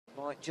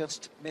might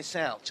just miss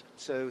out.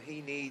 So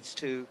he needs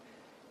to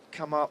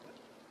come up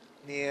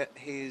near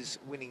his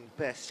winning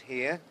best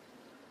here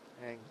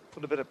and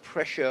put a bit of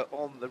pressure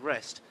on the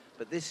rest.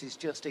 But this is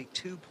just a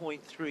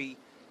 2.3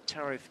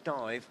 tariff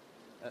dive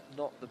at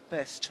not the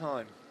best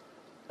time.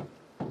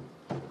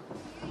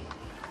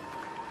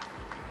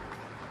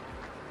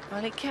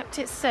 Well, he kept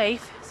it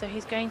safe, so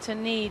he's going to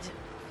need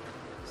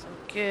some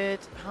good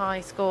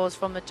high scores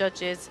from the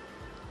judges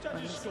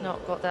when he's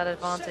not got that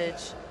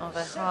advantage of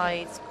a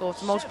high score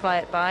to multiply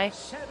it by.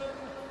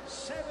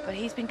 But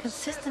he's been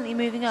consistently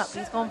moving up.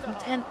 He's gone from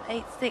 10th,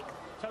 8th,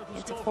 6th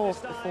into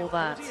 4th before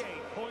that.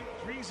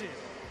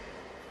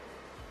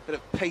 Bit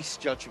of pace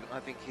judgment, I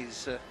think,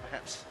 is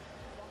perhaps...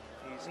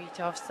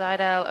 Riethoff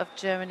Seidel of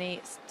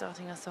Germany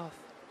starting us off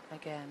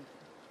again.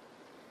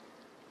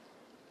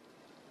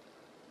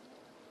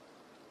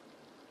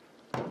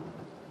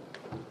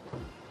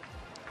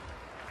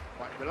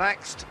 Quite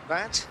relaxed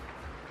bat,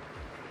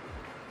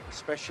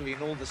 especially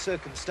in all the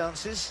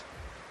circumstances.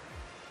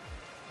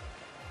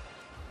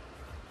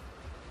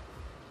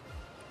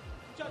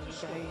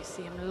 So you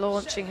see him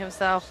launching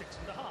himself at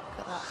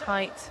that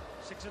height,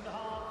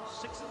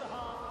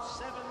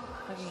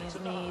 hugging his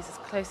knees as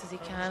close as he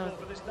can.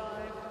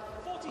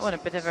 Oh, and a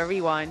bit of a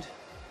rewind.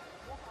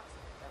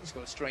 He's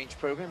got a strange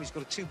program. He's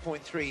got a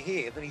 2.3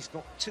 here, then he's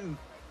got two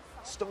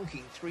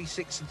stonking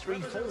 3.6 and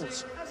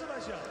 3.4s.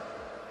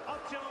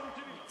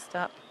 Next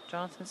up,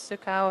 Jonathan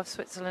Suckau of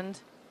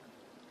Switzerland,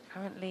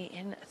 currently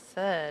in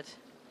 3rd.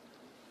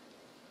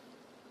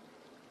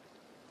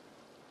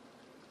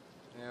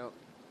 Now,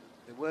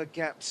 there were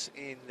gaps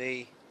in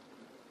the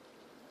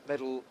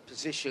medal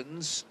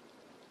positions,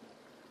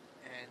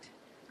 and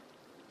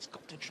he's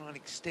got to try and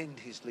extend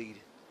his lead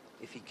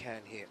if he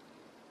can here.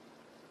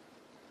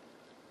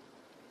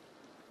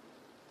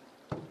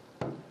 That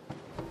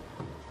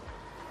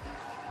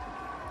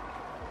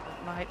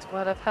might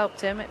well have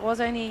helped him. It was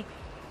only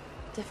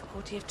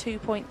difficulty of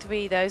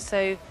 2.3 though,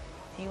 so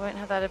he won't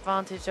have that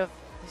advantage of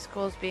his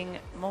scores being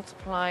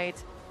multiplied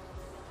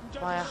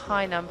by a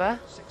high number.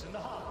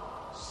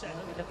 We'll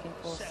be looking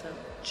for some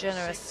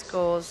generous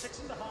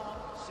scores.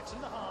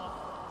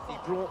 He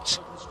brought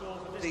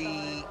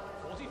the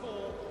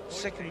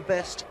second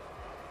best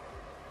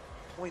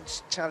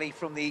points tally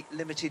from the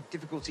limited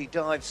difficulty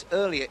dives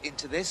earlier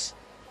into this.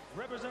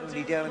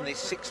 Only down in the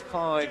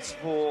 6.5s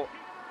for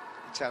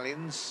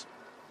Italians,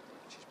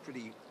 which is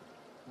pretty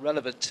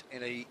relevant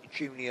in a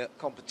junior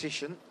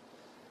competition.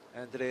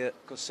 Andrea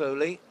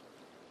Cossoli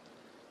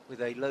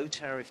with a low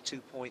tariff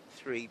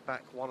 2.3,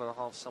 back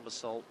 1.5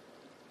 somersault,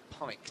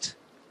 piked.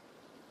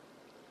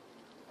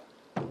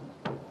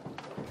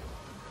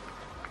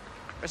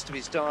 Rest of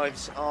his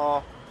dives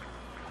are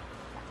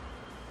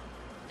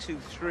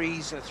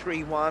 2.3s, a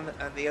 3.1,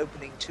 and the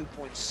opening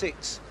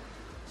 2.6.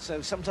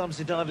 So sometimes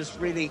the divers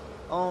really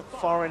aren't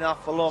far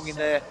enough along in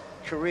their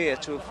career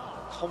to have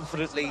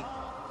confidently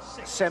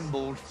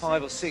assembled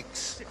 5 or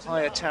 6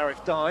 higher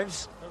tariff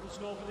dives.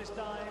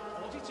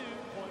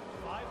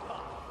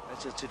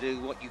 Better to do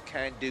what you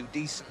can do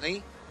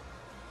decently.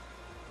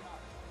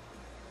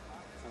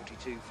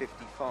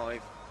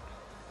 42.55.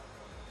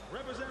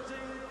 Representing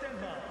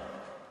Denmark.